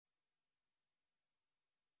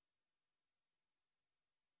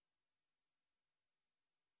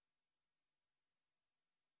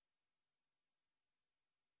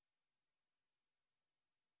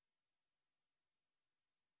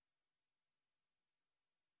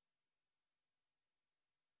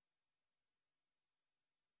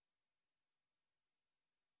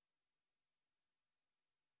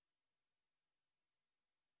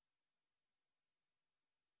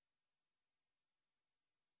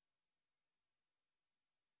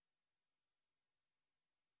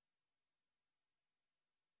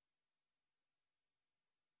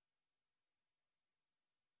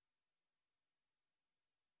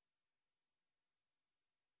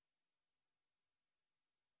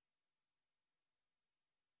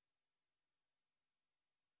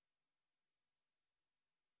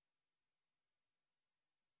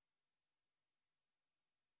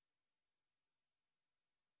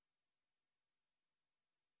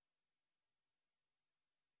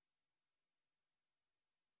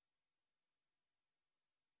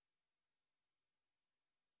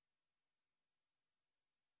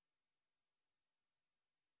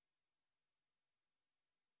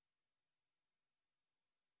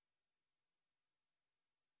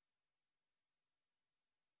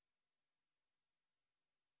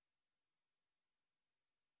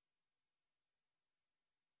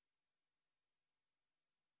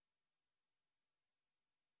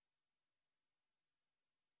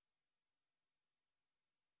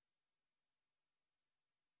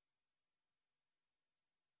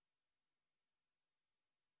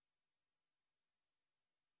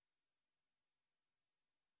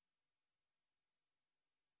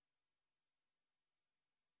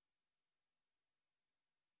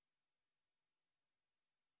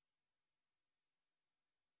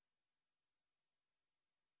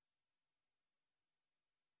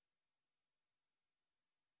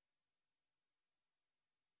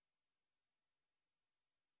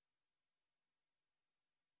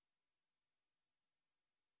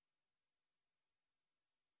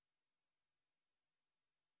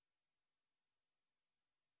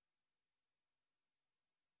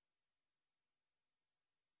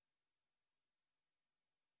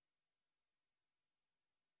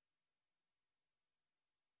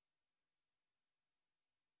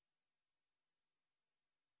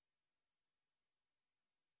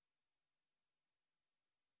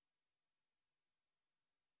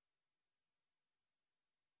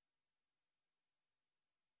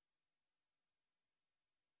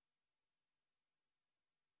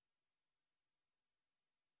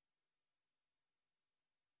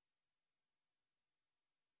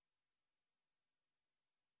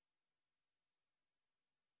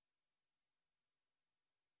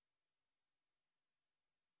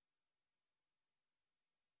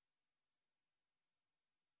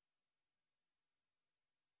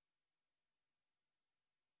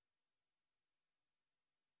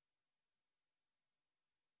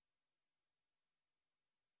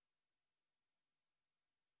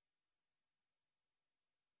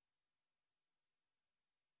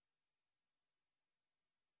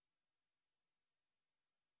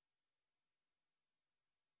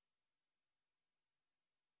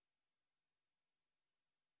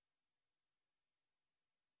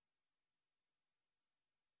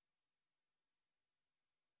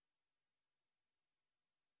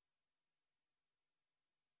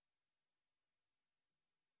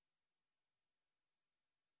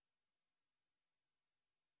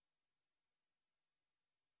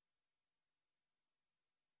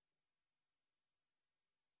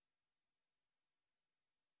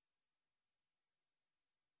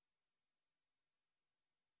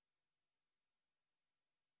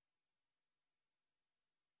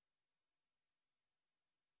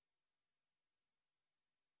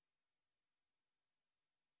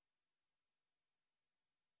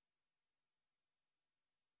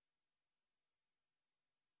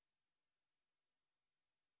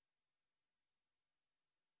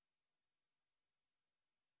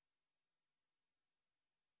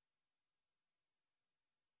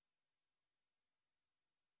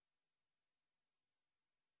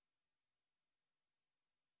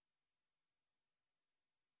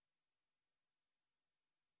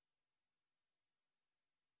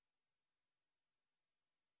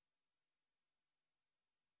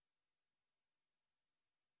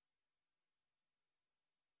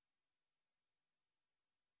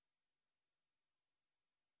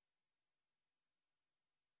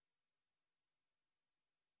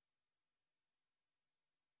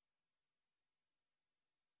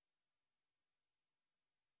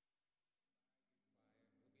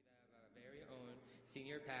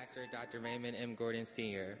Senior Pastor Dr. Raymond M. Gordon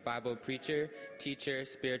Sr., Bible preacher, teacher,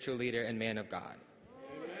 spiritual leader, and man of God.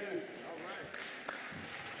 Amen.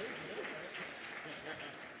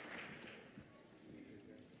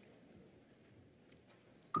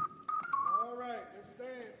 All right, let's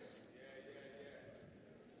dance.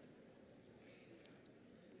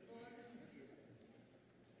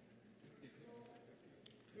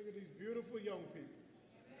 Look at these beautiful young people.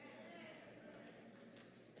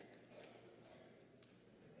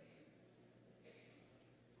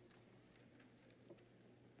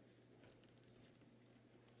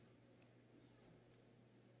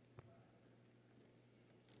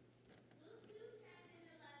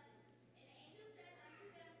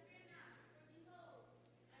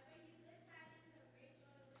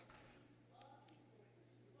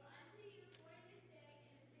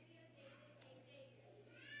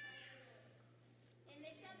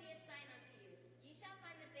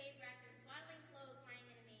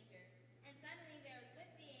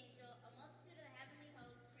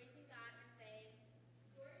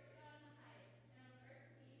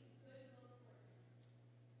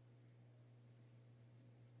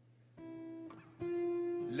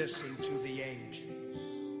 Listen to the angels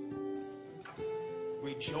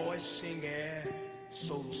rejoicing e'er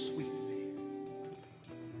so sweetly,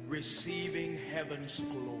 receiving heaven's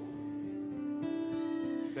glory,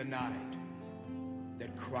 the night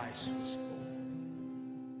that Christ was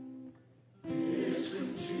born. Listen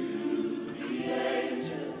to the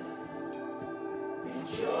angels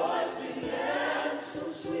rejoicing e'er so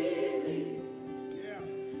sweetly,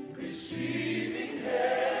 receiving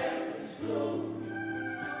heaven's glory.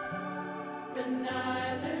 The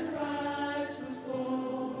night that Christ was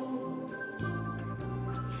born.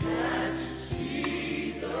 Can't you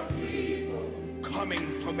see the people coming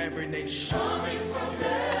from every nation,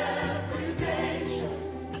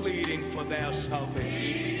 pleading for their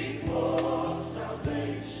salvation,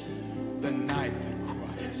 the night that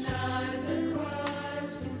Christ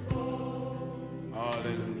was born.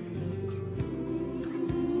 Hallelujah.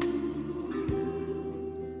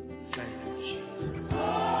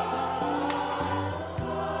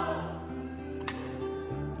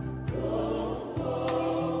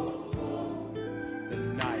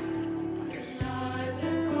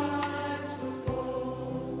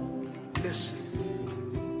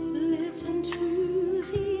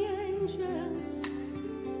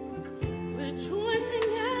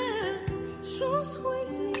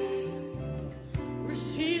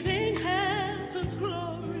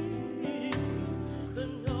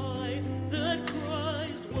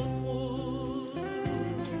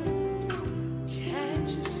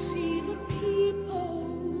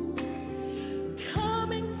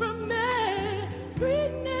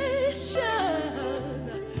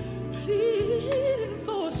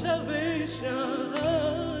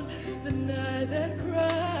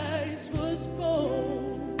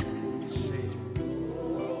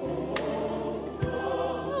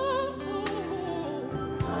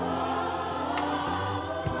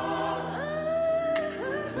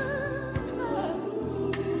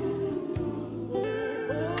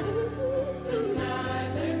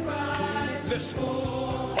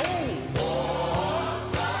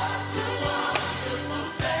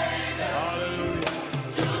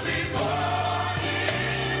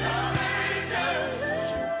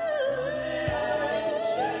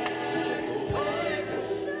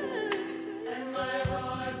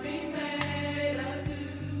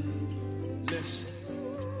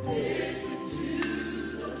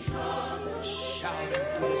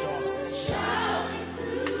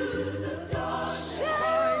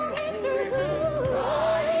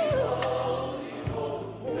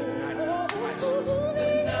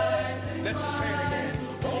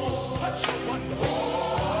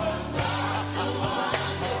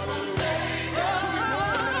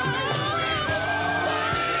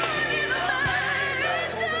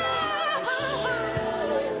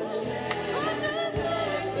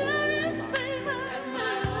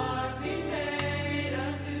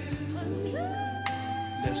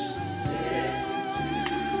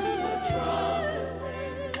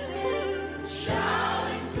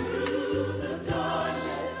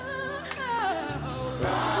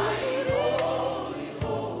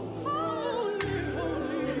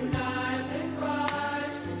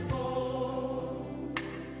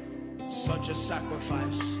 Such a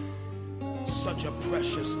sacrifice, such a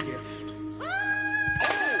precious gift.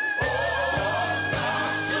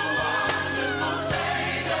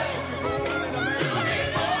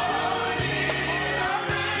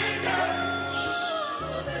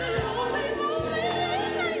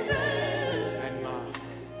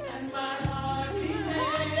 And my heart be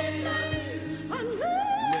made.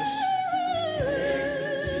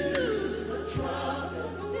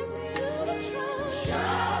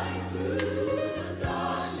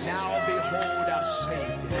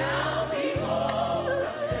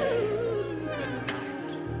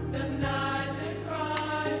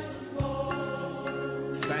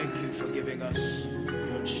 giving us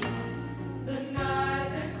your child. The night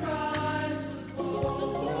that Christ was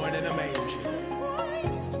Born in a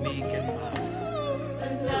manger, meek and mild, the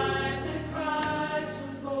night that Christ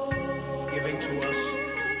was born, giving to us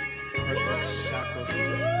perfect sacrifice.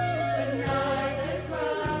 the night that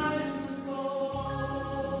Christ was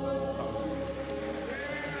born.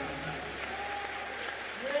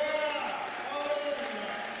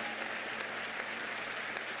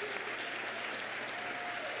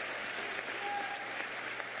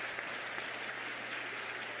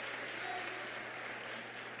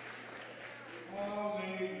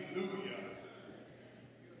 Hallelujah.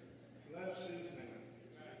 Bless his name.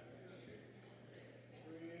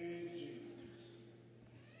 Praise Jesus.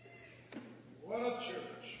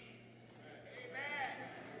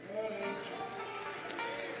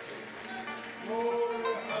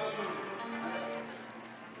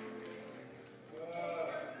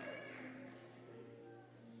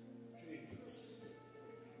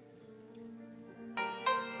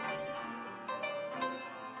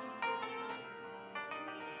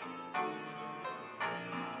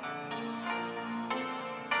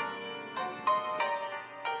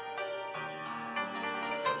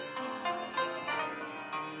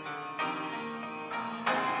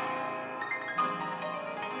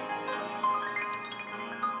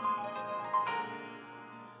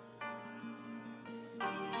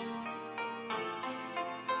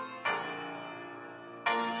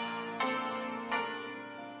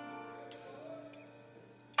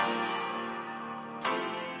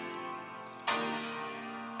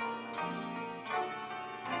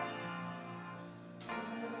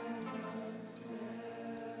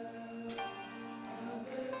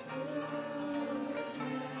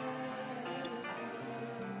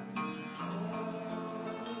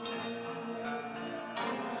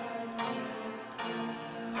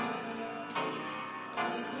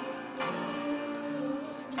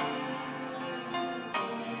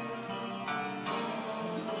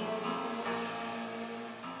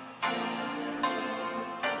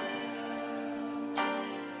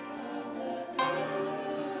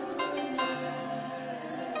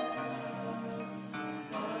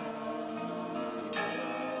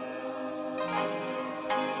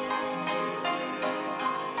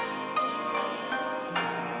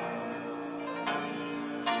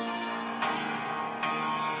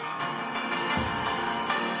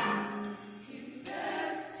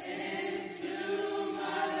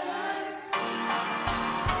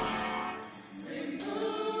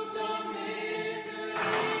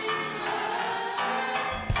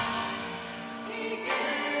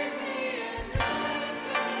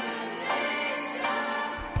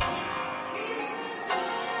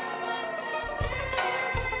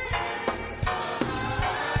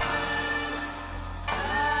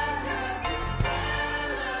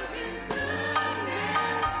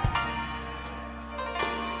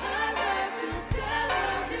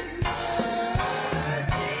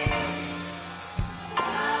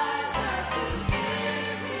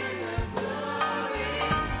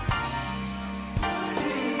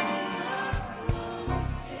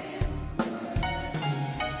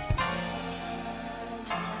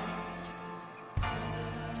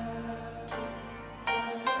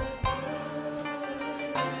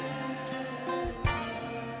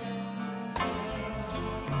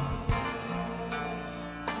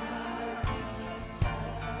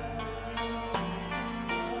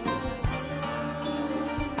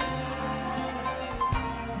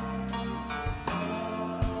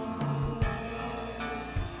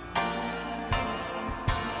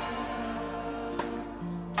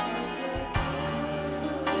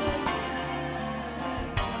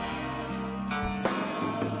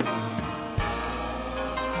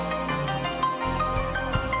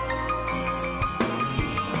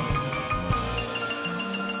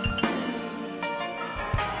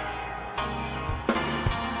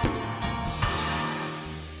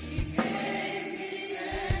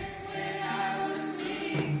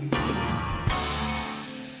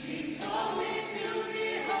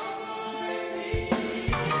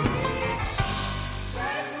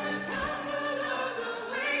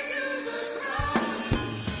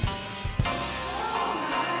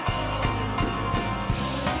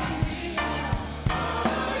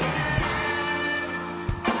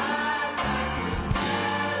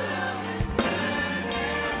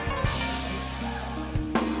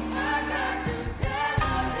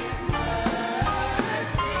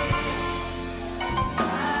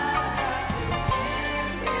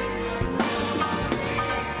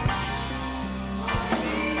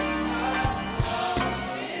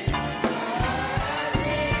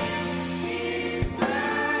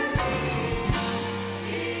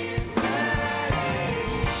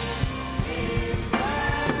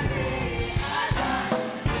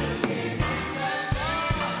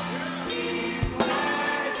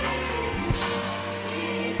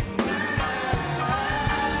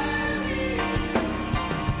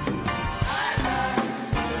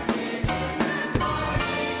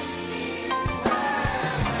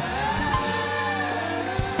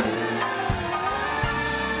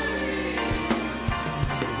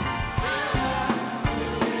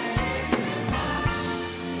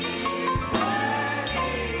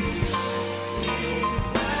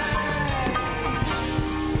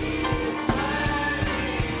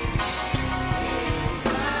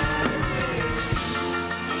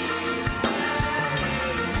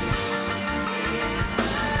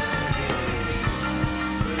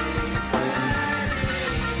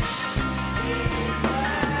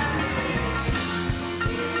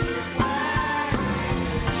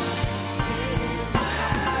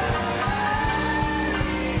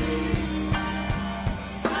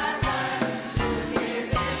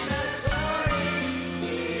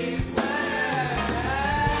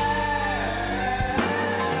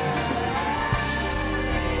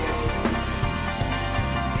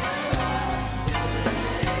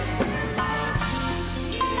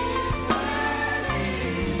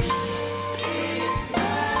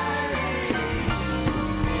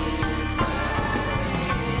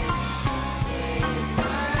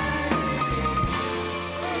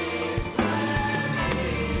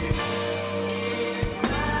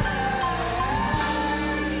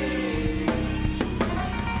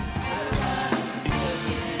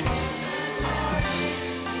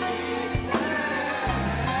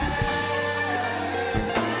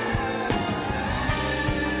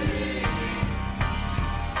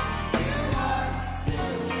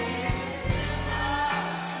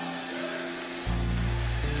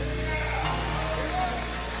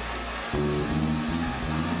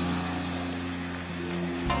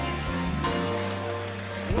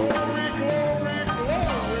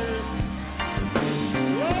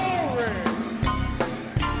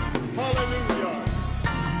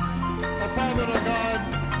 Father and our God,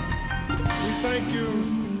 we thank you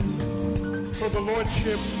for the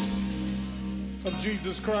Lordship of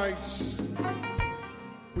Jesus Christ.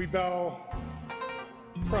 We bow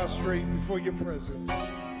prostrate before your presence,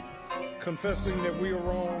 confessing that we are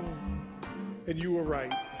wrong and you are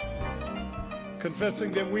right,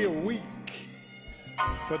 confessing that we are weak,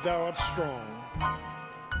 but thou art strong.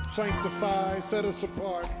 Sanctify, set us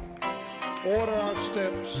apart, order our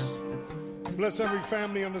steps. Bless every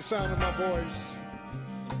family on the sound of my voice.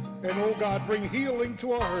 And, oh God, bring healing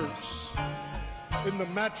to our hurts in the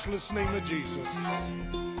matchless name of Jesus.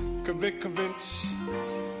 Convict, convince,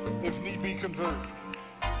 if need be, convert.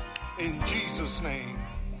 In Jesus' name,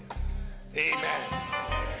 amen.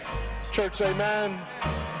 Church, amen.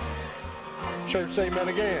 Church, amen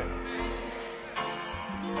again.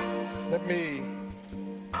 Let me,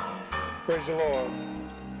 praise the Lord.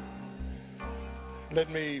 Let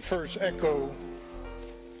me first echo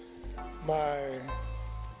my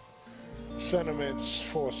sentiments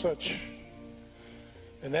for such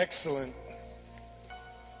an excellent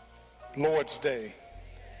Lord's Day.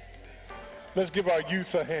 Let's give our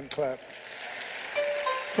youth a hand clap.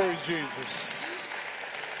 Praise Jesus.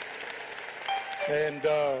 And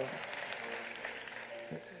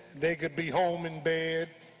they could be home in bed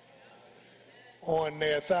on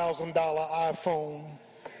their $1,000 iPhone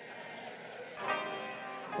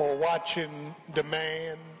or watching The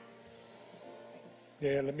Man.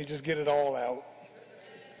 Yeah, let me just get it all out.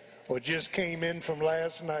 Or just came in from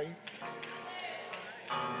last night.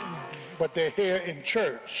 But they're here in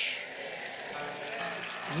church,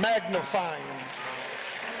 magnifying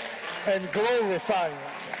and glorifying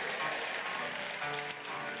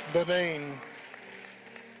the name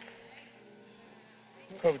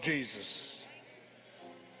of Jesus.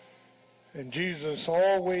 And Jesus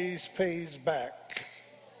always pays back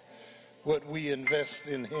what we invest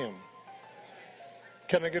in him.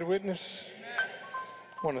 Can I get a witness?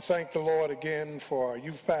 I want to thank the Lord again for our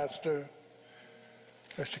youth pastor,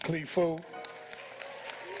 Mr. Cleve Foot,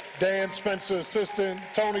 Dan Spencer, assistant,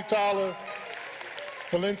 Tony Tyler,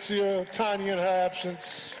 Valencia, Tanya in her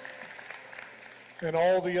absence, and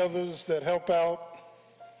all the others that help out.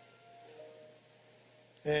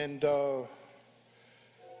 And to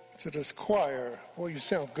this choir, well, you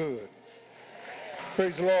sound good.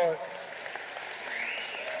 Praise the Lord.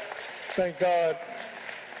 Thank God.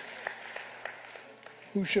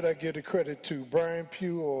 Who should I give the credit to? Brian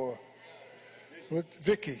Pugh or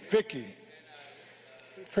Vicky? Vicky.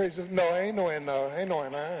 Praise the Lord. No, ain't no NR. Ain't no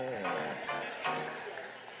NR.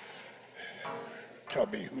 Tell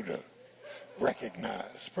me who to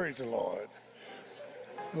recognize. Praise the Lord.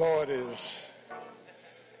 Lord is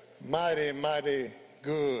mighty, mighty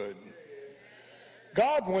good.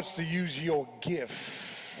 God wants to use your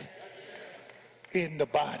gift in the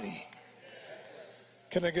body.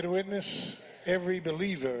 Can I get a witness? Every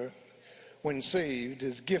believer, when saved,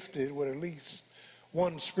 is gifted with at least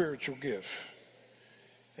one spiritual gift.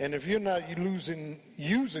 And if you're not using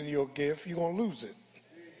your gift, you're going to lose it.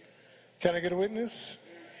 Can I get a witness?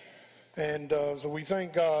 And so we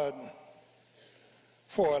thank God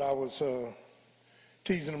for it. I was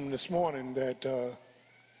teasing him this morning that,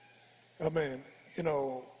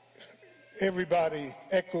 everybody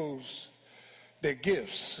echoes their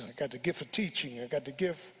gifts. I got the gift of teaching. I got the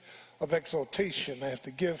gift of exaltation. I have the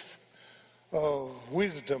gift of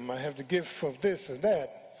wisdom. I have the gift of this and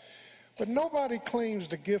that. But nobody claims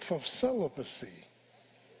the gift of celibacy.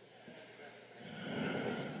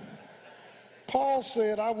 Paul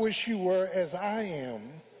said, I wish you were as I am,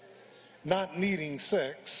 not needing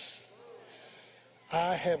sex.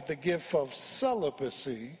 I have the gift of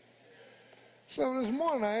celibacy. So this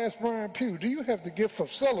morning I asked Brian Pugh, do you have the gift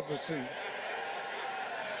of celibacy?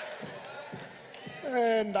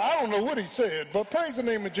 And I don't know what he said, but praise the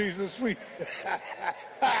name of Jesus. We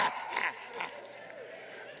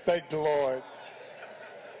thank the Lord.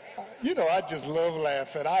 I just love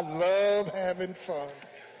laughing. I love having fun.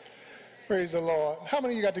 Praise the Lord. How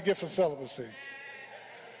many of you got the gift of celibacy?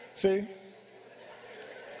 See?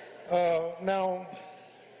 Now,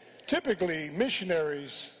 typically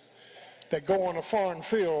missionaries that go on a foreign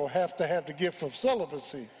field have to have the gift of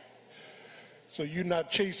celibacy. So you're not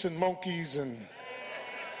chasing monkeys and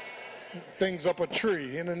things up a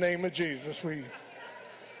tree. In the name of Jesus, we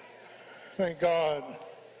thank God.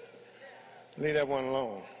 Leave that one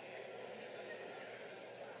alone.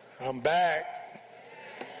 I'm back.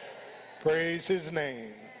 Praise his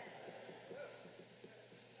name.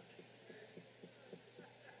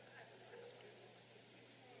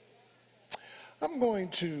 I'm going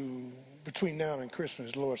to, between now and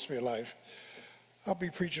Christmas, Lord spare life, I'll be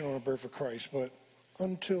preaching on the birth of Christ, but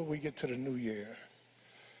until we get to the new year,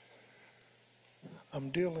 I'm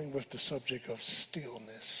dealing with the subject of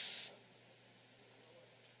stillness.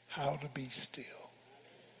 How to be still.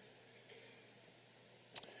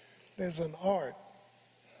 There's an art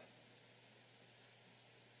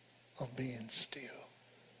of being still.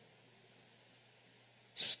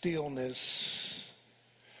 Stillness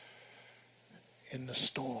in the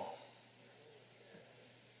storm.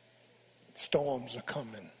 Storms are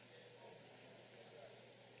coming.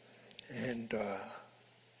 And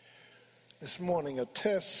this morning, a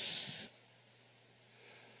test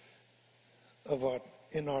of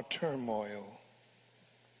in our turmoil.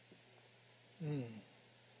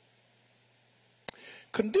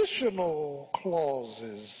 Conditional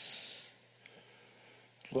clauses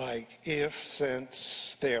like if,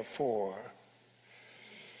 since, therefore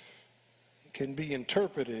can be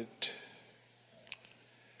interpreted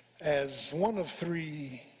as one of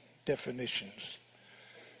three definitions: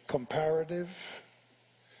 comparative,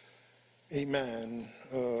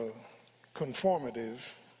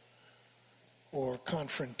 conformative, or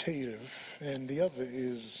confrontative, and the other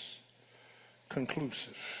is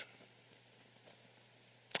conclusive.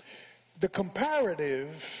 The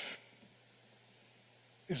comparative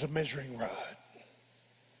is a measuring rod.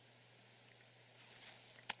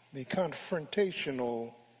 The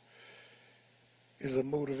confrontational is a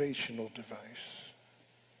motivational device.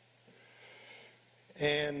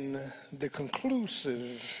 And the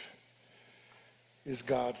conclusive is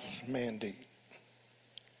God's mandate.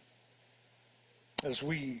 As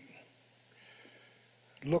we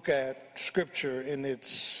look at Scripture in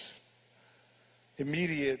its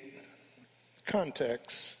immediate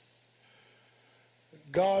context,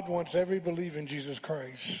 God wants every believer in Jesus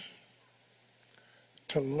Christ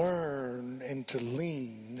to learn and to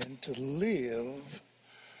lean and to live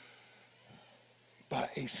by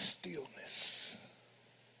a stillness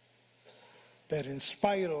that, in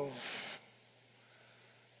spite of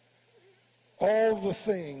all the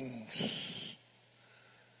things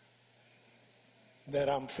that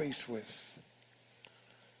I'm faced with,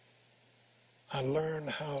 I learn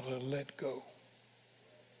how to let go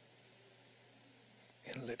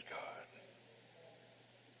and let God.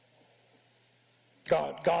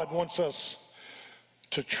 God wants us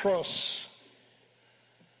to trust,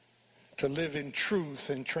 to live in truth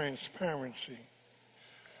and transparency,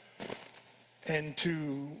 and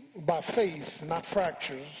to, by faith, not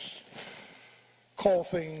fractures, call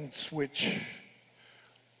things which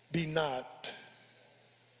be not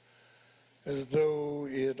as though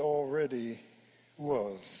it already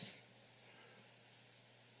was.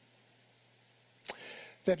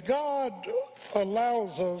 That God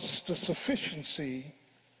allows us the sufficiency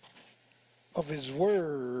of His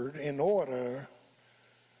Word in order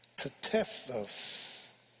to test us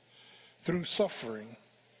through suffering,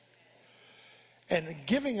 and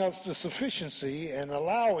giving us the sufficiency and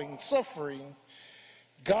allowing suffering,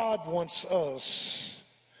 God wants us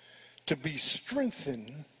to be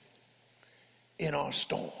strengthened in our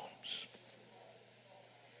storms.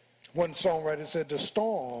 One songwriter said, the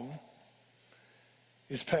storm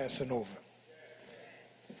is passing over.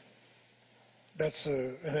 That's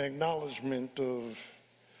an acknowledgement of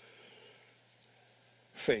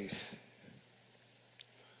faith.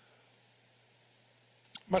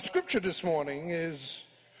 My scripture this morning is,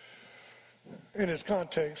 in its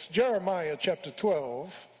context, Jeremiah chapter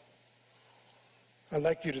 12. I'd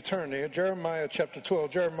like you to turn there. Jeremiah chapter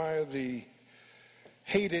 12. Jeremiah, the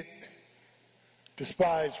hated,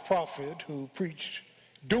 despised prophet who preached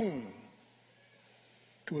doom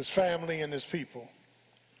to his family and his people.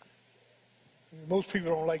 Most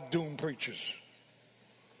people don't like doom preachers.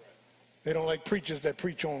 They don't like preachers that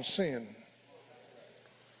preach on sin.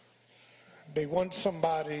 They want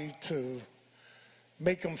somebody to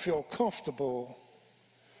make them feel comfortable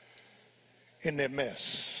in their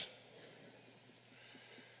mess.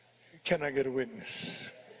 Can I get a witness?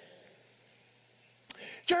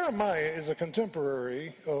 Jeremiah is a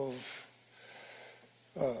contemporary of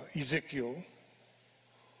Ezekiel,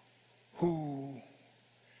 who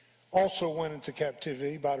also went into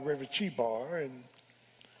captivity by the river Chebar, and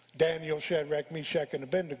Daniel, Shadrach, Meshach, and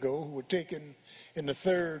Abednego, who were taken in the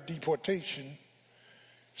third deportation,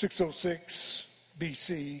 606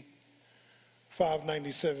 BC,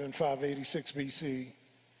 597, 586 BC.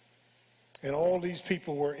 And all these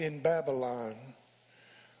people were in Babylon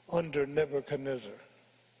under Nebuchadnezzar.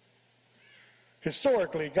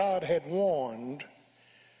 Historically, God had warned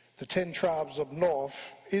the 10 tribes of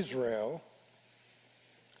North Israel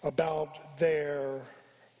about their,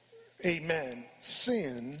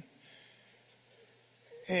 sin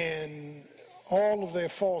and all of their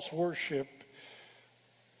false worship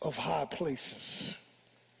of high places.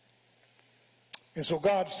 And so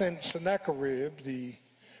God sent Sennacherib, the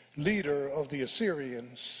leader of the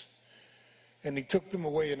Assyrians, and he took them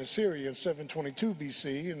away in Assyria in 722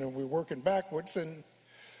 BC, and then we're working backwards, and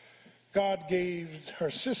God gave her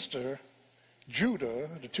sister, Judah,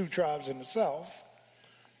 the two tribes in the south,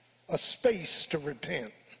 a space to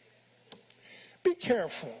repent. Be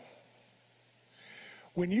careful.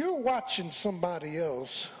 When you're watching somebody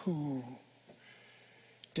else who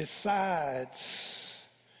decides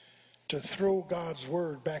to throw God's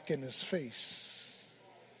word back in his face,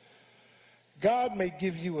 God may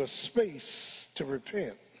give you a space to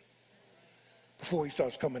repent before he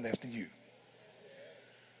starts coming after you.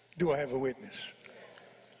 Do I have a witness?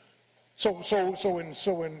 So in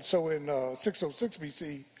 606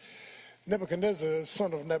 BC, Nebuchadnezzar,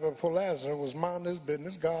 son of Nebuchadnezzar, was minding his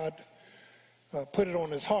business. God put it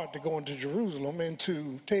on his heart to go into Jerusalem and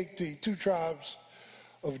to take the two tribes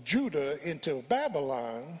of Judah into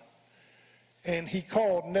Babylon. And he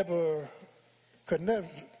called Nebuchadnezzar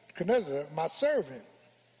my servant,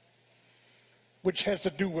 which has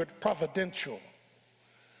to do with the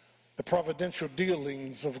providential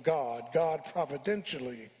dealings of God. God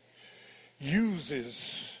providentially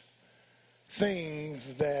uses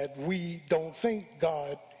things that we don't think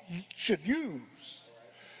God should use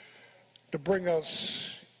to bring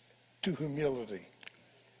us to humility.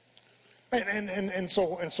 And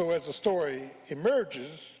so as the story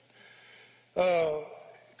emerges,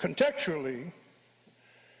 contextually,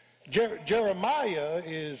 Jeremiah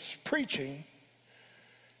is preaching,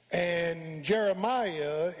 and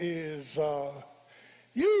Jeremiah is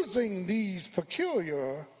using these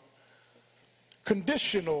peculiar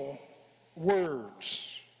conditional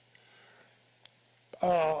words.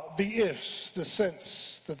 The ifs, the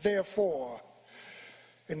since, the therefore.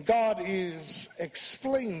 And God is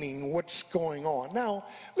explaining what's going on. Now,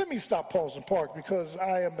 let me stop, pause, and park, because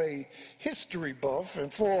I am a history buff,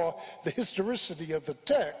 and for the historicity of the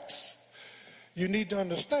text, you need to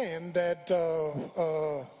understand that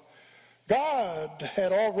God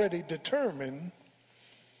had already determined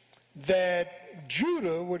that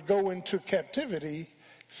Judah would go into captivity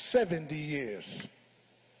 70 years.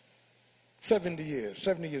 70 years.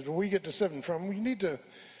 Where we get the 7 from, we need to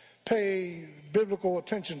pay biblical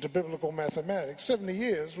attention to biblical mathematics. 70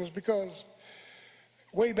 years was because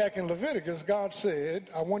way back in Leviticus, God said,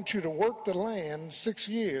 I want you to work the land 6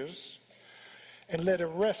 years and let it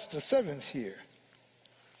rest the 7th year.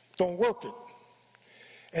 Don't work it.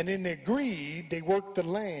 And then they agreed, they worked the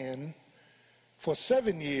land for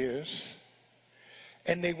 7 years,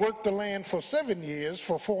 and they worked the land for 7 years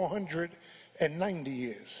for 490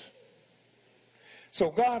 years. So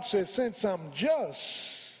God says, since I'm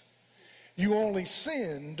just, you only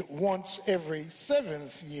sinned once every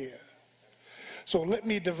 7th year. So let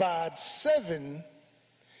me divide 7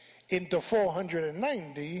 into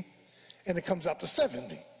 490, and it comes out to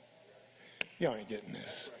 70. Y'all ain't getting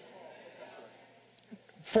this.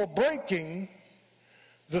 For breaking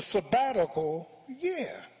the sabbatical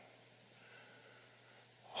year.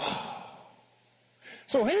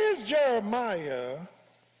 So here's Jeremiah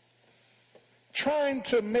trying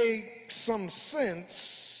to make some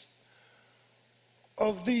sense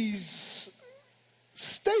of these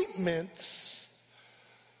statements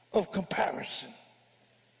of comparison.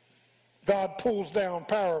 God pulls down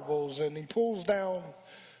parables, and he pulls down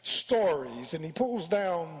stories, and he pulls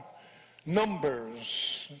down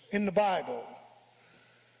numbers in the Bible.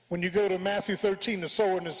 When you go to Matthew 13, the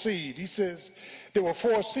sower and the seed, he says there were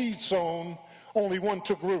 4 seeds sown, only 1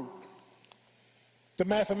 took root. The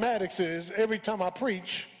mathematics is every time I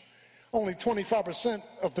preach, only 25%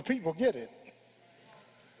 of the people get it.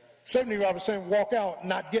 75% walk out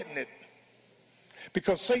not getting it,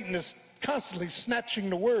 because Satan is constantly snatching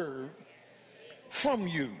the word from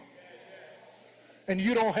you. And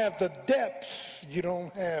you don't have the depth, you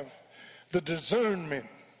don't have the discernment,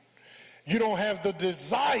 you don't have the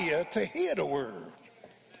desire to hear the word.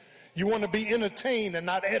 You want to be entertained and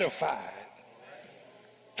not edified.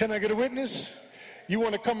 Can I get a witness? You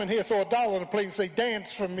want to come in here, throw $1 on the plate and say,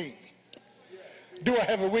 dance for me. Do I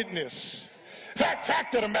have a witness?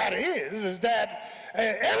 Fact of the matter is that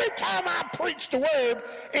every time I preach the word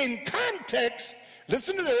in context,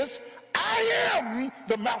 listen to this, I am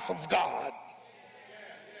the mouth of God.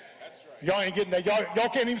 Y'all ain't getting that. Y'all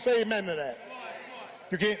can't even say amen to that.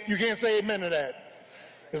 You can't say amen to that.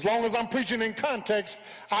 As long as I'm preaching in context,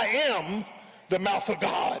 I am the mouth of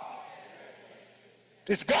God.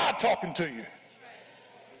 It's God talking to you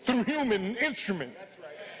through human instrument.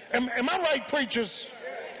 Am I right, preachers?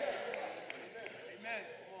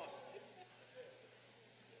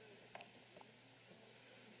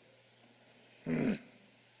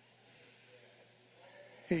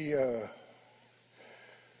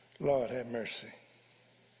 Lord have mercy.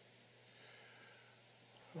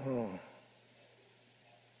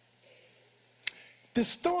 This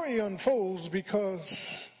story unfolds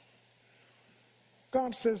because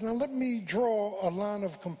God says, now let me draw a line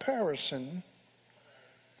of comparison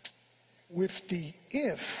with the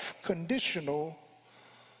if conditional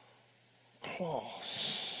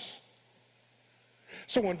clause.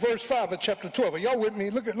 So in verse 5 of chapter 12, are y'all with me?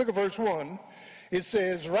 Look at verse 1. It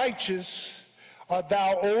says, righteous art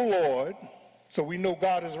thou, O Lord. So we know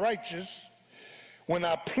God is righteous. When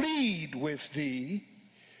I plead with thee,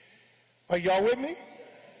 are y'all with me?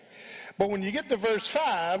 But when you get to verse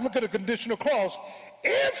 5, look at the conditional clause.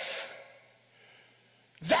 If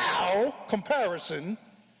thou, comparison,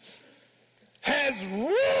 has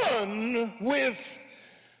run with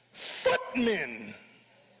footmen.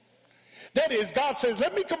 That is, God says,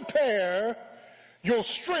 let me compare your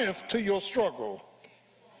strength to your struggle.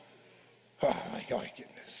 Oh, y'all ain't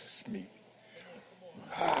getting this. It's me.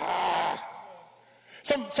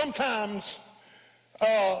 Sometimes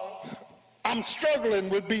I'm struggling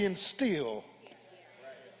with being still.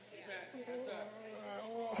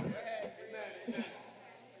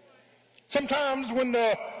 Sometimes when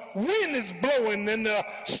the wind is blowing and the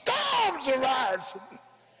storms are rising,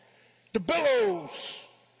 the billows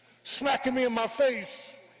smacking me in my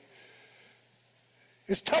face,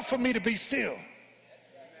 it's tough for me to be still.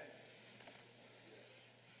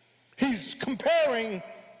 He's comparing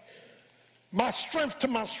my strength to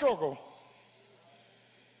my struggle.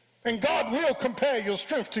 And God will compare your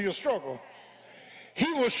strength to your struggle.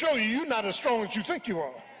 He will show you you're not as strong as you think you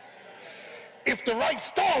are. If the right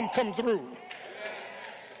storm comes through,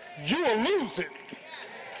 you will lose it.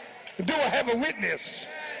 Do I have a witness?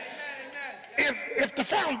 If the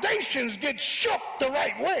foundations get shook the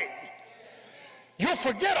right way, you'll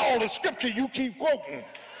forget all the scripture you keep quoting.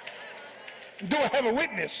 Do I have a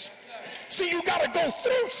witness? See, you got to go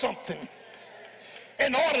through something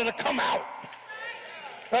in order to come out.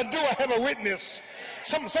 Do I have a witness?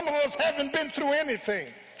 Some of us haven't been through anything.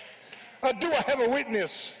 Do I have a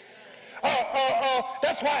witness?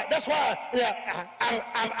 That's why yeah,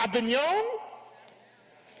 I've been young,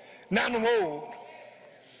 now I'm old.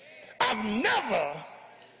 I've never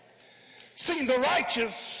seen the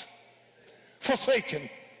righteous forsaken.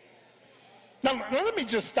 Now, let me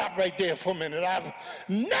just stop right there for a minute. I've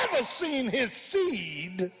never seen his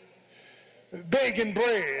seed begging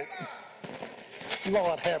bread.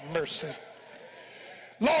 Lord have mercy.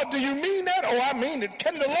 Lord, do you mean that? Oh, I mean it.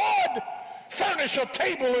 Can the Lord furnish a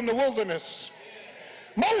table in the wilderness?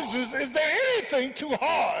 Moses, is there anything too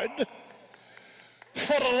hard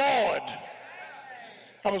for the Lord?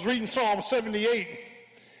 I was reading Psalm 78.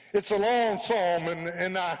 It's a long psalm,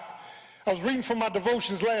 and I was reading from my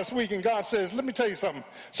devotions last week, and God says, let me tell you something.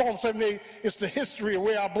 Psalm 78 is the history of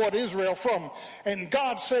where I brought Israel from. And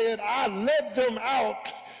God said, I led them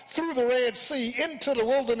out through the Red Sea into the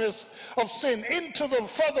wilderness of sin, into the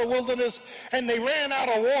further wilderness, and they ran out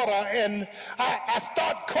of water, and I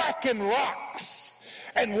start cracking rocks,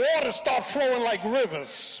 and water start flowing like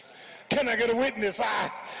rivers. Can I get a witness?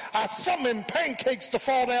 I summoned pancakes to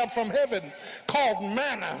fall down from heaven called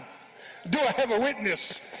manna. Do I have a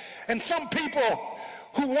witness? And some people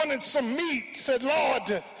who wanted some meat said,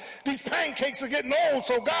 Lord, these pancakes are getting old.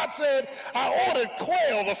 So God said, I ordered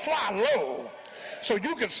quail to fly low so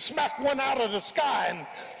you could smack one out of the sky and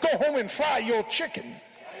go home and fry your chicken.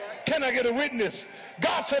 Can I get a witness?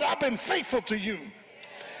 God said, I've been faithful to you.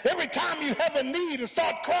 Every time you have a need and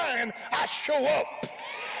start crying, I show up.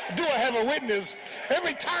 Do I have a witness?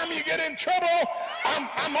 Every time you get in trouble,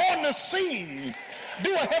 I'm on the scene.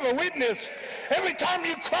 Do I have a witness? Every time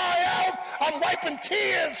you cry out, I'm wiping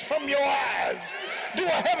tears from your eyes. Do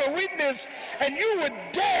I have a witness? And you would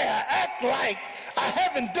dare act like I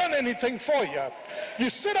haven't done anything for you. You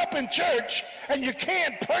sit up in church and you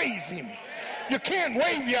can't praise him. You can't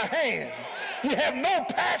wave your hand. You have no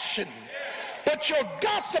passion. But you'll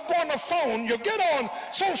gossip on the phone, you get on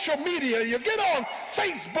social media, you get on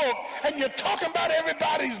Facebook, and you're talking about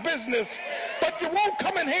everybody's business, but you won't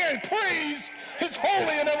come in here and praise his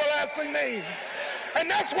holy and everlasting name. And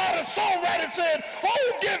that's why the songwriter said,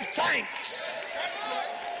 oh, give thanks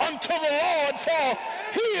unto the Lord, for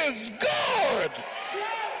he is good.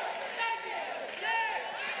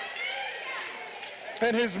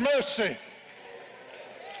 And his mercy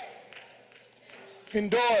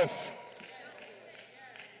endureth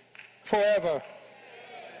forever.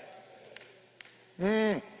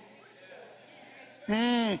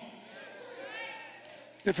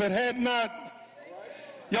 If it had not,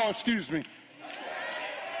 y'all excuse me,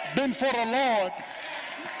 been for the Lord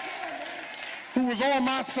who was on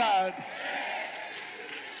my side,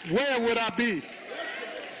 where would I be?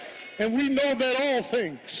 And we know that all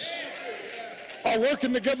things are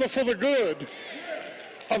working together for the good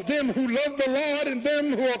of them who love the Lord and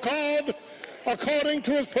them who are called according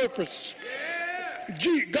to his purpose.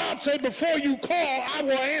 God said, before you call, I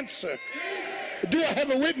will answer. Do I have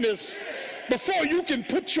a witness? Before you can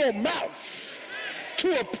put your mouth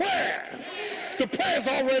to a prayer, the prayer's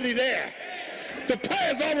already there. The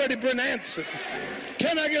prayer's already been answered.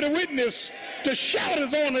 Can I get a witness? The shout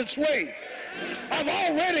is on its way. I've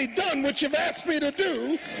already done what you've asked me to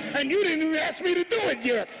do, and you didn't even ask me to do it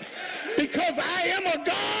yet. Because I am a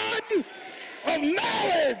God of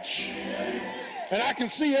knowledge. And I can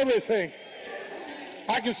see everything.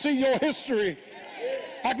 I can see your history.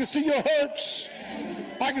 I can see your hurts.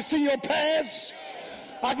 I can see your past.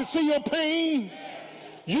 I can see your pain.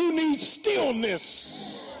 You need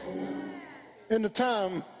stillness in the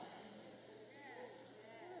time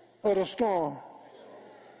of the storm.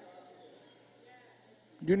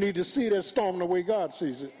 You need to see that storm the way God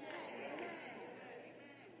sees it.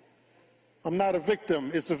 I'm not a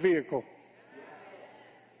victim. It's a vehicle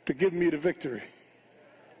to give me the victory.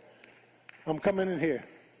 I'm coming in here.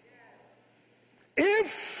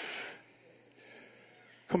 If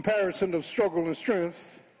comparison of struggle and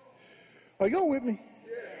strength, are y'all with me?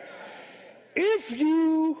 If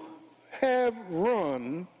you have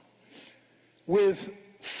run with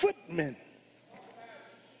footmen,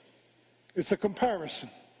 it's a comparison.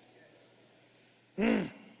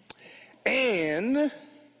 And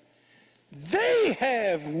they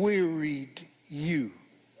have wearied you.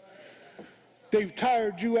 They've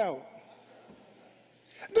tired you out.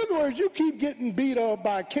 In other words, you keep getting beat up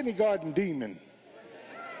by a kindergarten demon.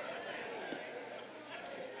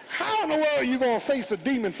 How in the world are you going to face a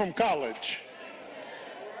demon from college?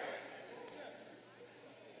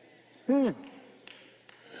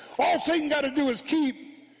 All Satan got to do is keep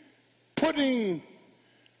putting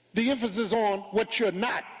the emphasis on what you're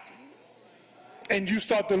not, and you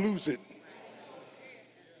start to lose it.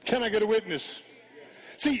 Can I get a witness?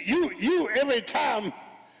 See, you every time,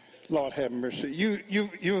 Lord have mercy,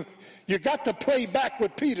 you got to play back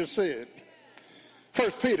what Peter said.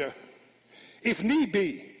 1 Peter, if need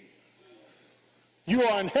be, you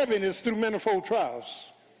are in heaviness through manifold trials,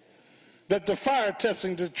 that the fire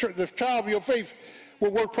testing, the trial of your faith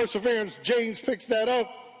will work perseverance. James picks that up.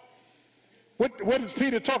 What is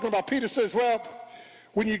Peter talking about? Peter says, well,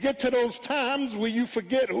 when you get to those times where you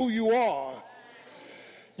forget who you are,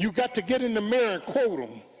 you got to get in the mirror and quote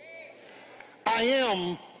them. I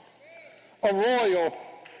am a royal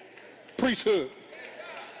priesthood.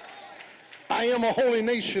 I am a holy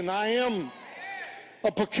nation. I am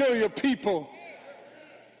a peculiar people.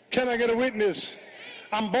 Can I get a witness?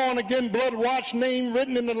 I'm born again, blood washed, name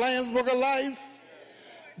written in the Lamb's Book of Life.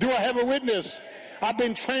 Do I have a witness? I've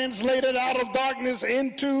been translated out of darkness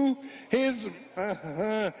into his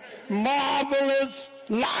marvelous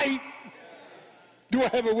light. Do I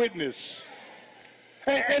have a witness?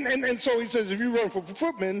 And so he says, if you run for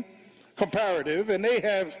footmen, comparative, and they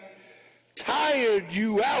have tired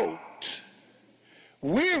you out,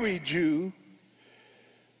 wearied you,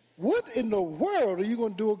 what in the world are you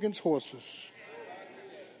going to do against horses?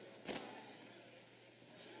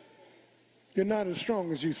 You're not as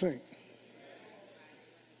strong as you think.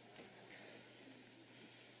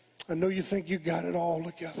 I know you think you got it all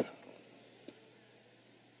together.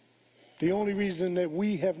 The only reason that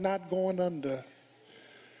we have not gone under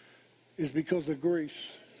is because of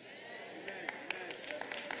grace.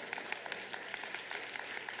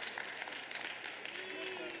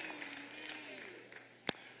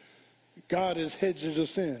 God has hedged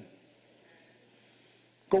us in.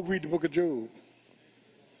 Go read the book of Job.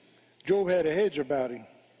 Job had a hedge about him.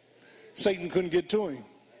 Satan couldn't get to him.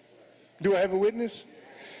 Do I have a witness?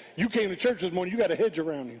 You came to church this morning, you got a hedge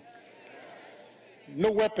around you.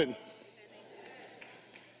 No weapon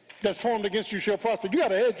that's formed against you shall prosper. You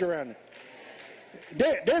got a hedge around you.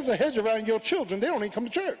 There's a hedge around your children. They don't even come to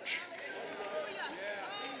church.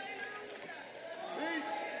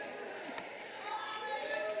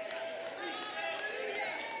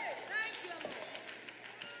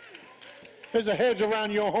 There's a hedge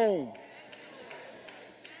around your home.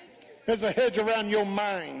 There's a hedge around your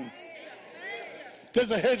mind.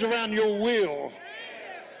 There's a hedge around your will.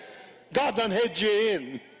 God done hedged you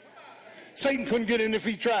in. Satan couldn't get in if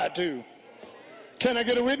he tried to. Can I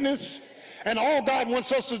get a witness? And all God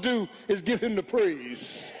wants us to do is give him the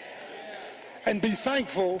praise and be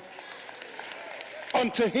thankful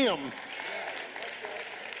unto him.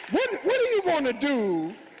 What are you going to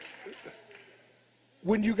do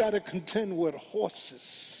when you got to contend with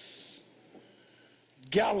horses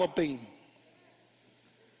galloping.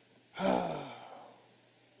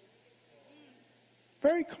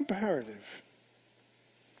 Very comparative.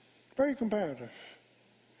 Very comparative.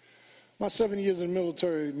 My 7 years in the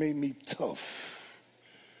military made me tough.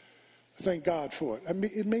 Thank God for it.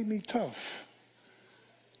 It made me tough.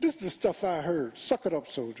 This is the stuff I heard. Suck it up,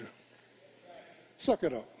 soldier. Suck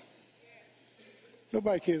it up.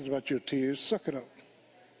 Nobody cares about your tears. Suck it up.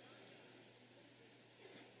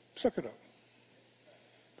 Suck it up.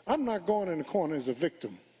 I'm not going in the corner as a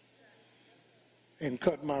victim and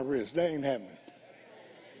cut my wrist. That ain't happening.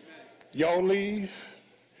 Y'all leave.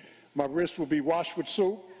 My wrist will be washed with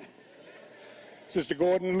soap. Sister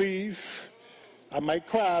Gordon leave. I might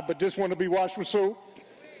cry, but this one will be washed with soap.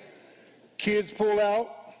 Kids pull out.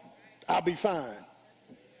 I'll be fine.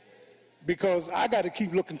 Because I got to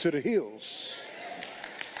keep looking to the hills.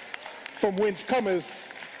 From whence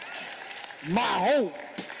cometh my hope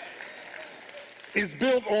is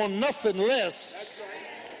built on nothing less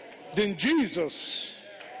than Jesus,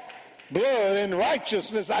 blood, and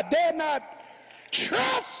righteousness. I dare not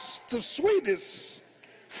trust the sweetest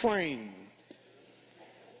frame,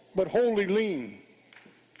 but wholly lean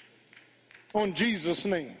on Jesus'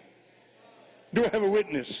 name. Do I have a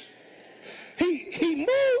witness? He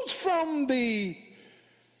moves from the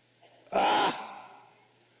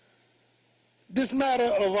this matter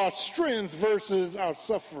of our strength versus our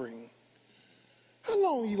suffering. How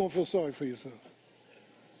long are you going to feel sorry for yourself?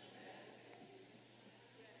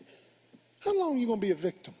 How long are you going to be a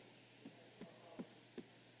victim?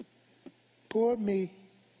 Poor me.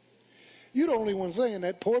 You're the only one saying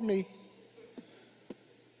that. Poor me.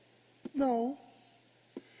 No.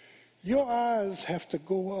 Your eyes have to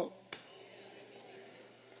go up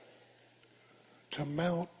to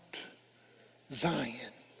Mount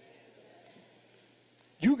Zion.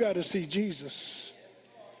 You got to see Jesus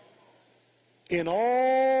in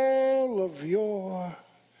all of your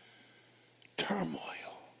turmoil.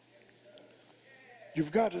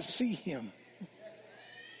 You've got to see him.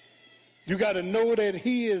 You got to know that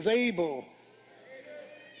he is able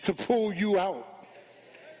to pull you out.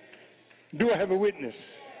 Do I have a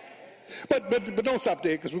witness? But don't stop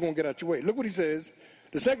there, because we're going to get out your way. Look what he says.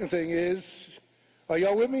 The second thing is, are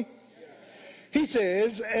y'all with me? He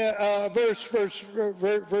says, and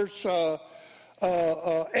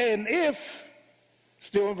if,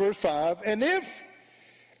 still in verse 5, and if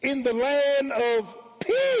in the land of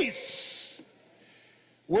peace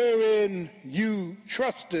wherein you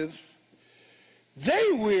trusteth,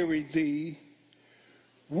 they weary thee,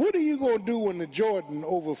 what are you going to do when the Jordan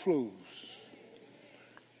overflows?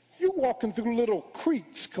 You're walking through little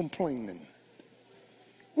creeks complaining.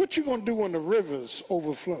 What you going to do when the rivers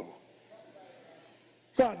overflow?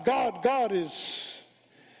 God is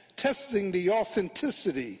testing the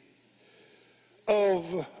authenticity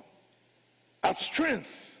of our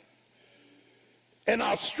strength and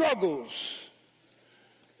our struggles.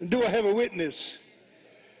 Do I have a witness?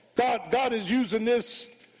 God is using this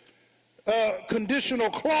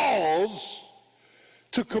conditional clause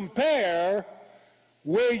to compare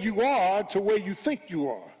where you are to where you think you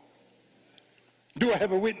are. Do I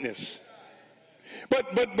have a witness?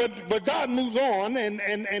 But God moves on,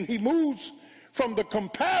 and he moves from the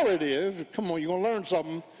comparative, come on, you're going to learn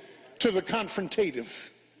something, to the confrontative.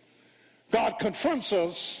 God confronts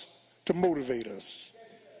us to motivate us.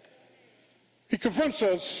 He confronts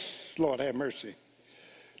us, Lord have mercy,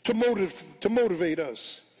 to motivate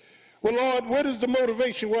us. Well, Lord, what is the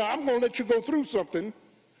motivation? Well, I'm going to let you go through something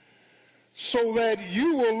so that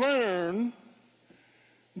you will learn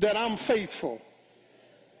that I'm faithful,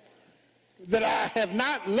 that I have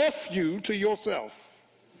not left you to yourself.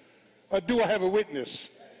 Or do I have a witness?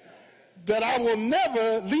 That I will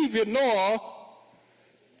never leave you nor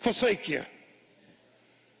forsake you.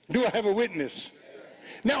 Do I have a witness?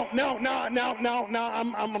 Now,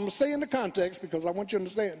 I'm going to stay in the context because I want you to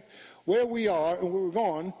understand where we are and where we're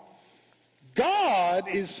going. God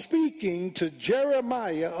is speaking to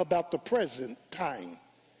Jeremiah about the present time.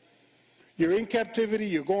 You're in captivity,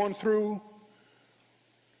 you're going through,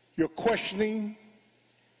 you're questioning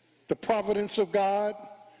the providence of God.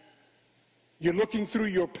 You're looking through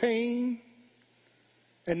your pain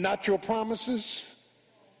and not your promises.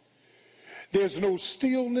 There's no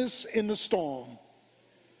stillness in the storm.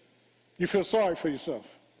 You feel sorry for yourself.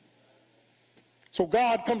 So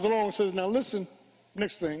God comes along and says, now listen,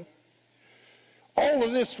 next thing. All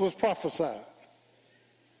of this was prophesied.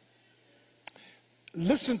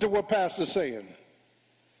 Listen to what Pastor's saying.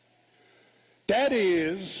 That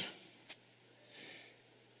is,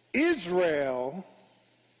 Israel,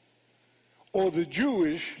 or the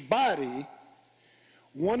Jewish body,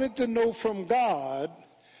 wanted to know from God,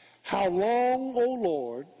 how long, O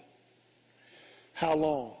Lord, how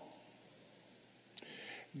long?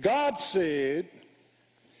 God said,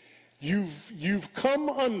 you've come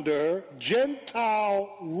under Gentile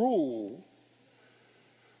rule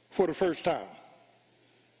for the first time.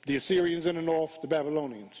 The Assyrians in the north, the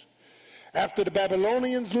Babylonians. After the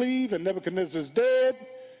Babylonians leave and Nebuchadnezzar's dead,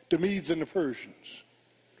 the Medes and the Persians.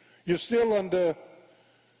 You're still under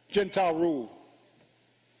Gentile rule.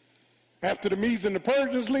 After the Medes and the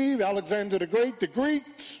Persians leave, Alexander the Great, the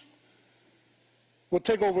Greeks will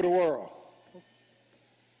take over the world.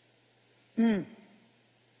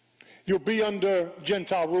 You'll be under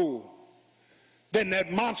Gentile rule. Then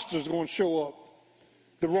that monster's going to show up,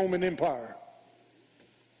 the Roman Empire.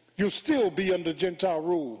 You'll still be under Gentile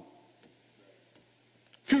rule.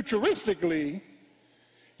 Futuristically,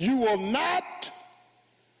 you will not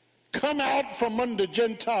come out from under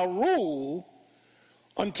Gentile rule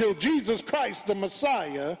until Jesus Christ, the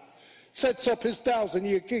Messiah, sets up his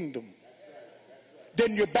 1,000-year kingdom.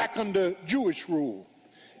 Then you're back under Jewish rule.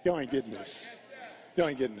 Y'all ain't getting this. Y'all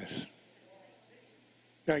ain't getting this.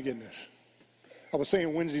 Y'all ain't getting this. I was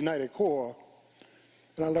saying Wednesday night at Core,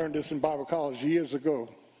 and I learned this in Bible college years ago.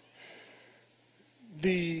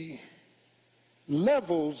 The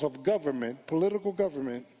levels of government, political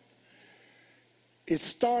government, it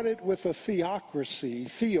started with a theocracy,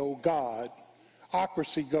 theo, God,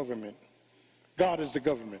 ocracy, government. God is the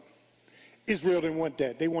government. Israel didn't want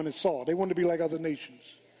that. They wanted Saul. They wanted to be like other nations.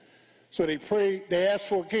 So they prayed, they asked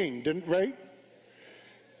for a king, didn't, right?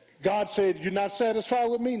 God said, you're not satisfied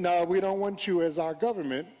with me? No, we don't want you as our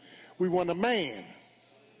government. We want a man.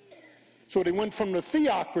 So they went from the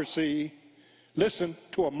theocracy, listen,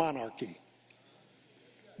 to a monarchy.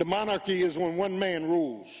 The monarchy is when one man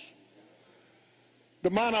rules. The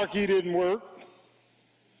monarchy didn't work.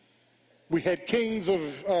 We had kings of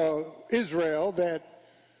Israel that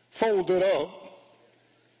folded up.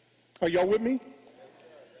 Are y'all with me?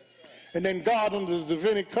 And then God, under the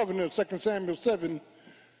Davidic covenant of 2 Samuel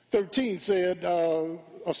 7:13, said,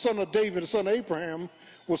 a son of David, a son of Abraham,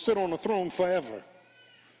 will sit on the throne forever.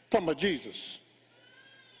 Talking about Jesus.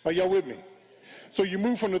 Are y'all with me? So you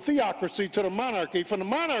move from the theocracy to the monarchy, from the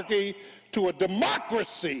monarchy to a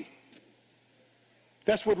democracy.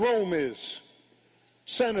 That's what Rome is.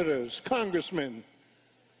 Senators, congressmen,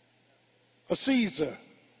 a Caesar,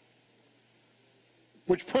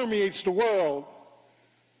 which permeates the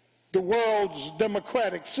world's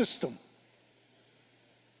democratic system.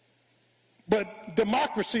 But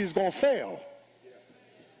democracy is going to fail.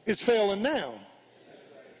 It's failing now.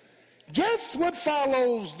 Guess what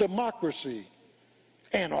follows democracy?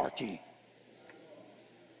 Anarchy.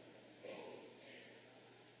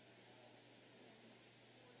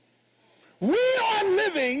 We are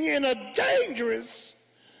living in a dangerous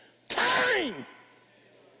time.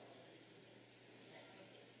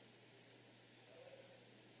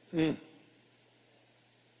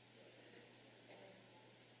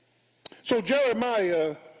 So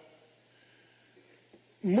Jeremiah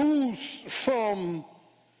moves from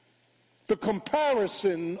the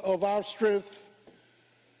comparison of our strength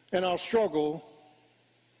and our struggle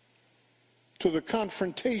to the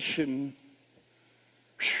confrontation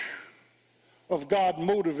of God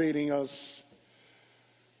motivating us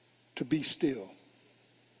to be still.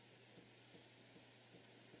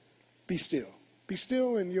 Be still. Be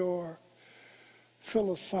still in your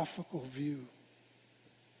philosophical view.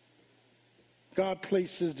 God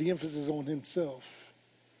places the emphasis on himself.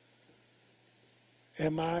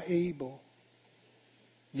 Am I able?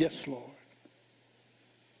 Yes, Lord.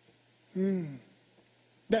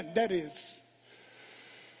 That is.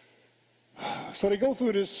 So they go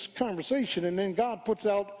through this conversation, and then God puts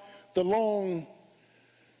out the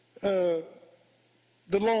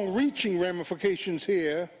long-reaching ramifications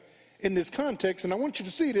here in this context. And I want you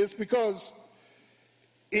to see this because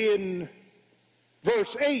in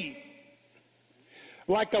verse 8,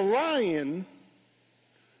 like a lion,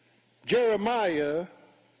 Jeremiah,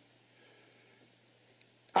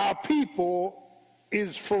 our people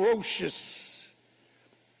is ferocious.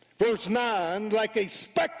 Verse 9, like a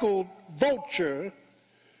speckled vulture,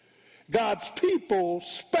 God's people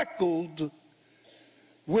speckled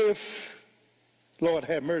with, Lord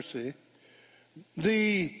have mercy,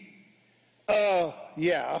 the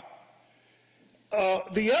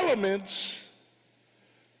elements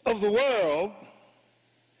of the world.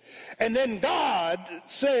 And then God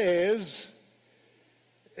says,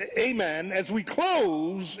 amen, as we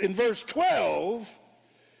close in verse 12,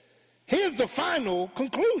 here's the final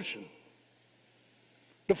conclusion.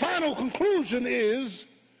 The final conclusion is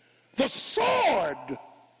the sword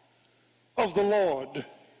of the Lord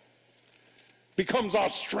becomes our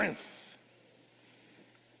strength.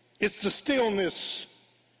 It's the stillness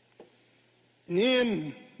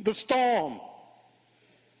in the storm.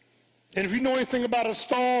 And if you know anything about a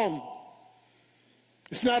storm,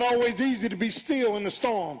 it's not always easy to be still in the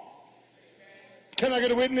storm. Can I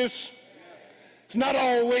get a witness? It's not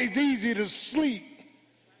always easy to sleep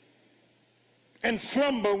and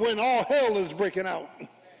slumber when all hell is breaking out.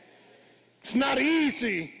 It's not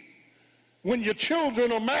easy when your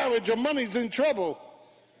children or marriage or money's in trouble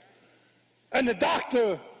and the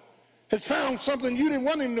doctor has found something you didn't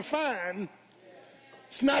want him to find.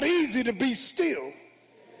 It's not easy to be still.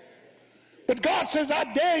 But God says, I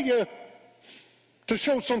dare you to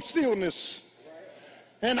show some stillness.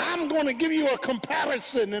 And I'm going to give you a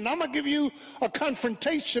comparison, and I'm going to give you a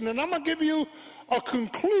confrontation, and I'm going to give you a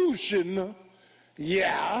conclusion,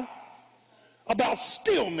 about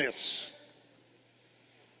stillness.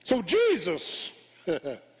 So Jesus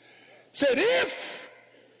said, if,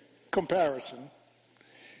 comparison,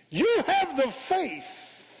 you have the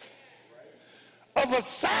faith of a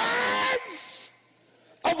size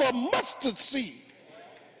of a mustard seed,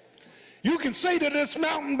 you can say to this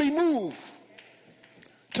mountain, be moved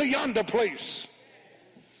to yonder place.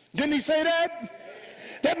 Didn't he say that?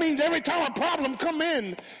 That means every time a problem come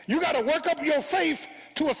in, you got to work up your faith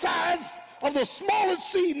to a size of the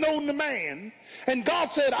smallest seed known to man. And God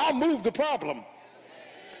said, I'll move the problem.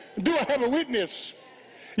 Do I have a witness?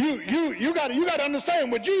 You got to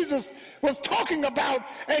understand what Jesus was talking about.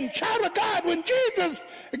 And child of God, when Jesus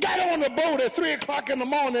got on the boat at 3 o'clock in the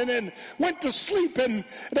morning and went to sleep, and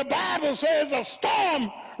the Bible says a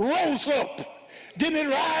storm rose up. Didn't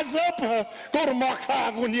it rise up? Go to Mark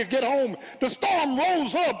 5 when you get home. The storm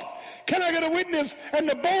rose up. Can I get a witness? And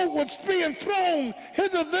the boat was being thrown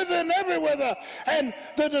hither, thither, and everywhere. And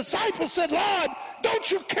the disciples said, Lord,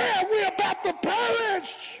 don't you care? We're about to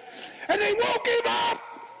perish. And they won't give up.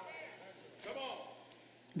 Come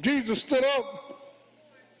on. Jesus stood up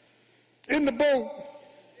in the boat,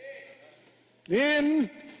 in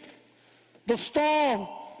the storm,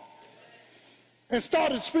 and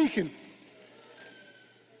started speaking.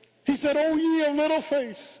 He said, oh, ye of little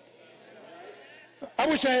faith. I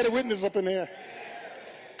wish I had a witness up in there.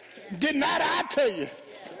 Did not I tell you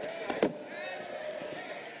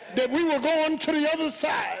that we were going to the other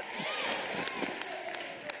side?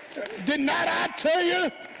 Did not I tell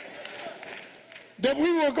you that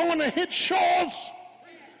we were going to hit shores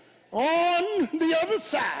on the other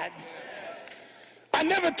side? I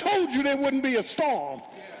never told you there wouldn't be a storm.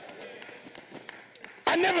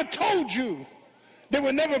 I never told you there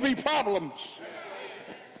would never be problems.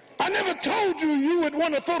 I never told you would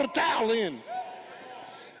want to throw the towel in.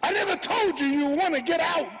 I never told you would want to get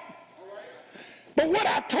out. But what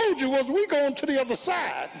I told you was we're going to the other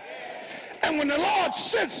side. And when the Lord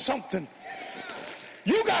says something,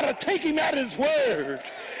 you got to take him at his word.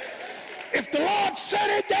 If the Lord said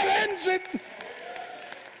it, that ends it.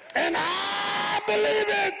 And I believe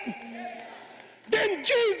it. Then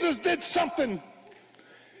Jesus did something.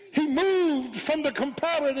 He moved from the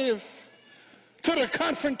comparative to the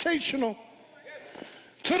confrontational,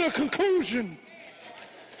 to the conclusion.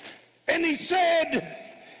 And he said,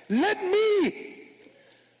 let me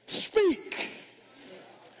speak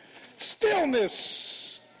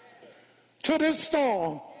stillness to this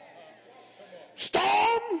storm.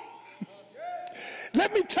 Storm,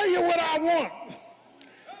 let me tell you what I want.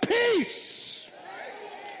 Peace.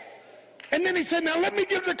 And then he said, now let me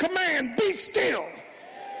give the command, be still.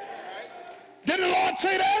 Did the Lord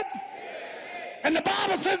say that? And the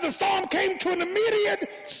Bible says the storm came to an immediate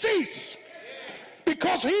cease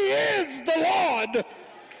because he is the Lord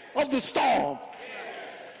of the storm.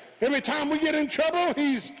 Every time we get in trouble,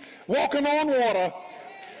 he's walking on water.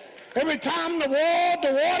 Every time the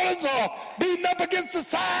waters are beating up against the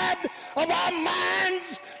side of our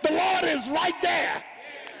minds, the Lord is right there.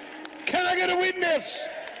 Can I get a witness?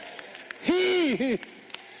 He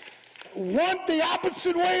went the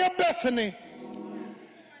opposite way of Bethany.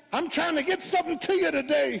 I'm trying to get something to you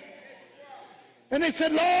today. And they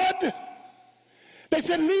said, Lord, they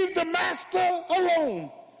said, leave the master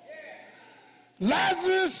alone.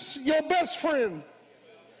 Lazarus, your best friend,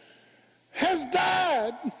 has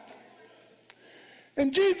died.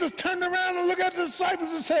 And Jesus turned around and looked at the disciples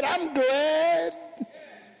and said, I'm glad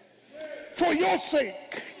for your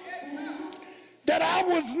sake that I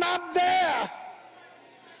was not there,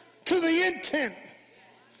 to the intent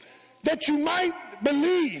that you might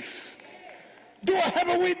believe. Do I have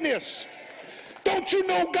a witness? Don't you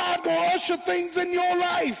know God going to usher things in your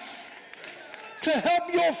life to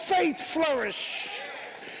help your faith flourish?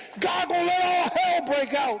 God going to let all hell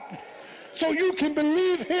break out so you can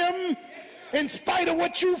believe him in spite of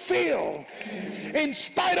what you feel, in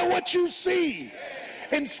spite of what you see,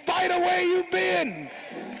 in spite of where you've been.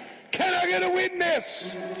 Can I get a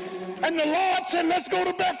witness? And the Lord said, let's go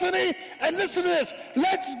to Bethany, and listen to this,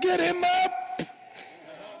 let's get him up.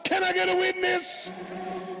 Can I get a witness?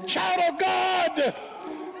 Child of God,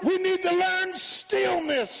 we need to learn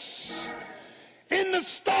stillness in the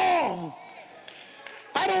storm.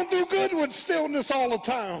 I don't do good with stillness all the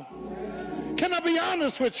time. Can I be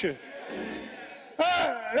honest with you?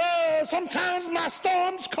 Sometimes my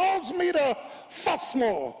storms cause me to fuss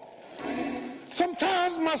more.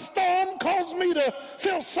 Sometimes my storm causes me to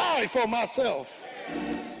feel sorry for myself.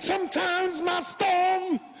 Sometimes my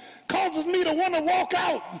storm causes me to want to walk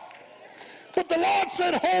out. But the Lord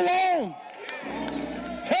said, hold on.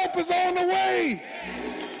 Help is on the way.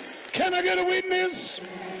 Can I get a witness?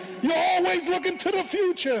 You're always looking to the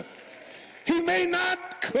future. He may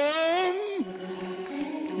not come,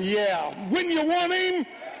 when you want him,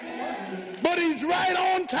 but he's right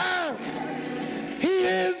on time. He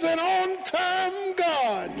is an on-time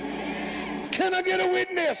God. Can I get a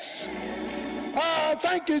witness?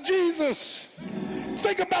 Thank you, Jesus.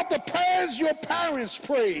 Think about the prayers your parents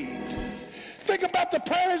prayed. Think about the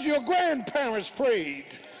prayers your grandparents prayed.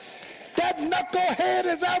 That knucklehead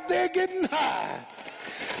is out there getting high.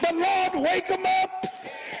 But Lord, wake them up.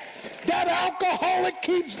 That alcoholic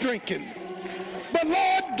keeps drinking. But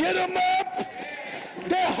Lord, get them up.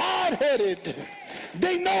 They're hard-headed.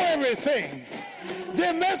 They know everything.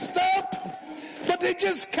 They're messed up, but they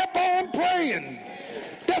just kept on praying.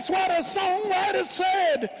 That's why the songwriter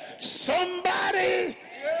said, somebody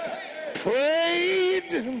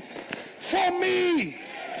prayed for me,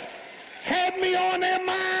 had me on their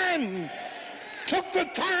mind, took the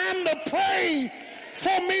time to pray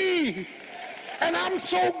for me, and I'm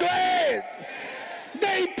so glad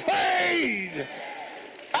they prayed.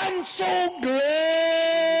 I'm so glad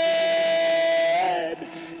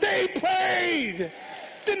they prayed.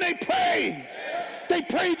 Didn't they pray? They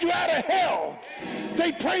prayed you out of hell.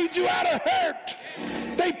 They prayed you out of hurt.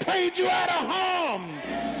 They prayed you out of harm.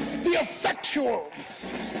 The effectual,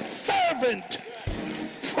 fervent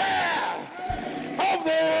prayer of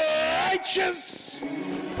the righteous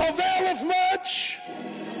availeth much.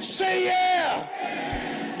 Say yeah.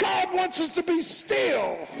 God wants us to be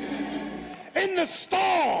still in the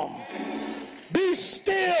storm. Be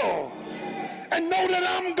still and know that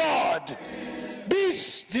I'm God. Be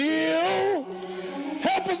still.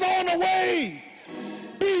 Help is on the way.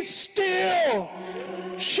 Be still.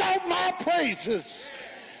 Shout my praises.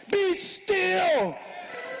 Be still.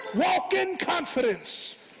 Walk in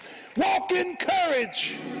confidence. Walk in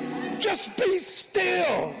courage. Just be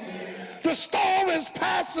still. The storm is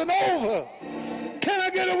passing over. Can I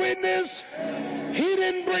get a witness? He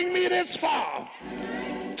didn't bring me this far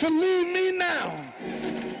to leave me now.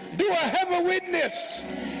 Do I have a witness?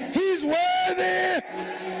 He's worthy.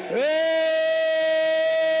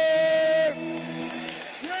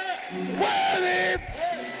 Worthy.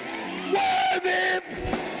 Worthy.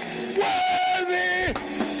 Worthy.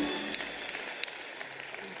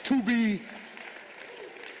 To be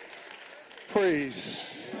praised.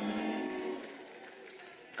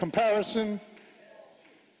 Comparison.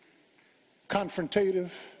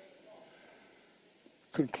 Confrontative.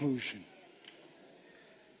 Conclusion.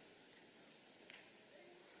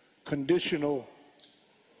 Conditional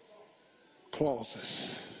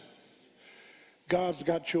clauses. God's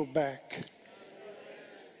got your back.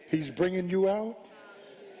 He's bringing you out.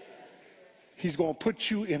 He's going to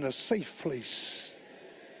put you in a safe place,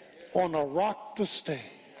 on a rock to stay.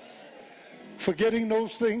 Forgetting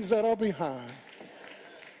those things that are behind,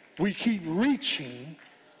 we keep reaching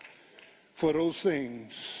for those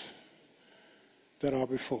things that are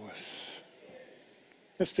before us.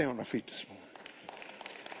 Let's stay on our feet this morning.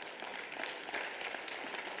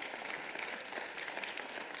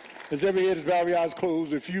 As every head is bowed, every eyes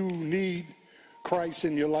closed, if you need Christ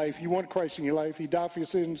in your life, you want Christ in your life, he died for your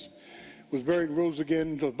sins, was buried and rose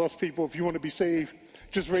again. To bus people, if you want to be saved,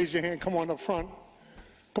 just raise your hand. Come on up front.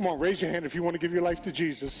 Come on, raise your hand if you want to give your life to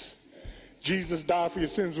Jesus. Jesus died for your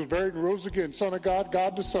sins, was buried and rose again. Son of God,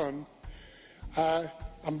 God the Son.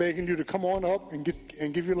 I'm begging you to come on up and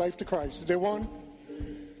give your life to Christ. Is there one?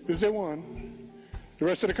 Is there one? The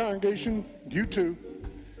rest of the congregation, you too.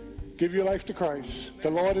 Give your life to Christ. The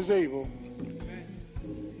Lord is able.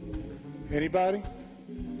 Anybody?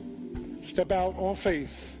 Step out on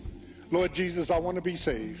faith. Lord Jesus, I want to be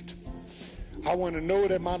saved. I want to know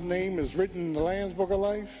that my name is written in the Lamb's Book of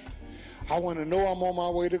Life. I want to know I'm on my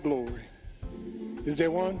way to glory. Is there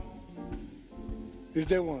one? Is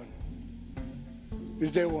there one?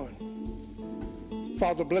 Is there one?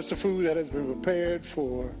 Father, bless the food that has been prepared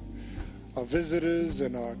for our visitors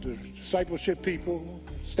and our discipleship people,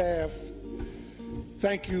 staff.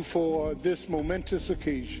 Thank you for this momentous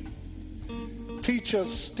occasion. Teach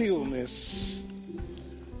us stillness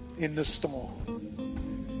in the storm,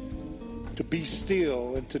 to be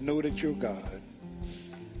still and to know that you're God.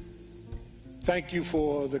 Thank you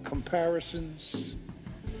for the comparisons.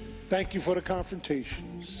 Thank you for the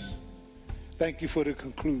confrontations. Thank you for the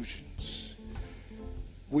conclusions.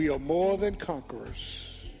 We are more than conquerors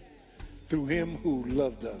through him who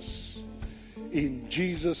loved us. In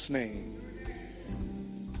Jesus' name,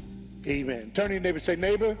 amen. Turn to your neighbor and say,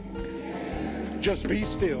 neighbor, just be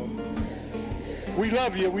still. We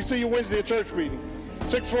love you. We see you Wednesday at church meeting.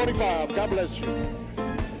 6:45. God bless you.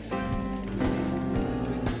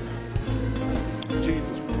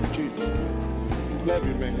 Jesus. Love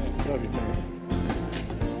you, man. Love you, man.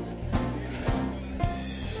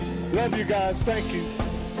 Love you guys. Thank you.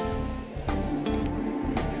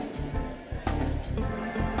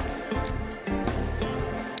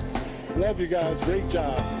 Love you guys. Great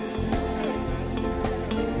job.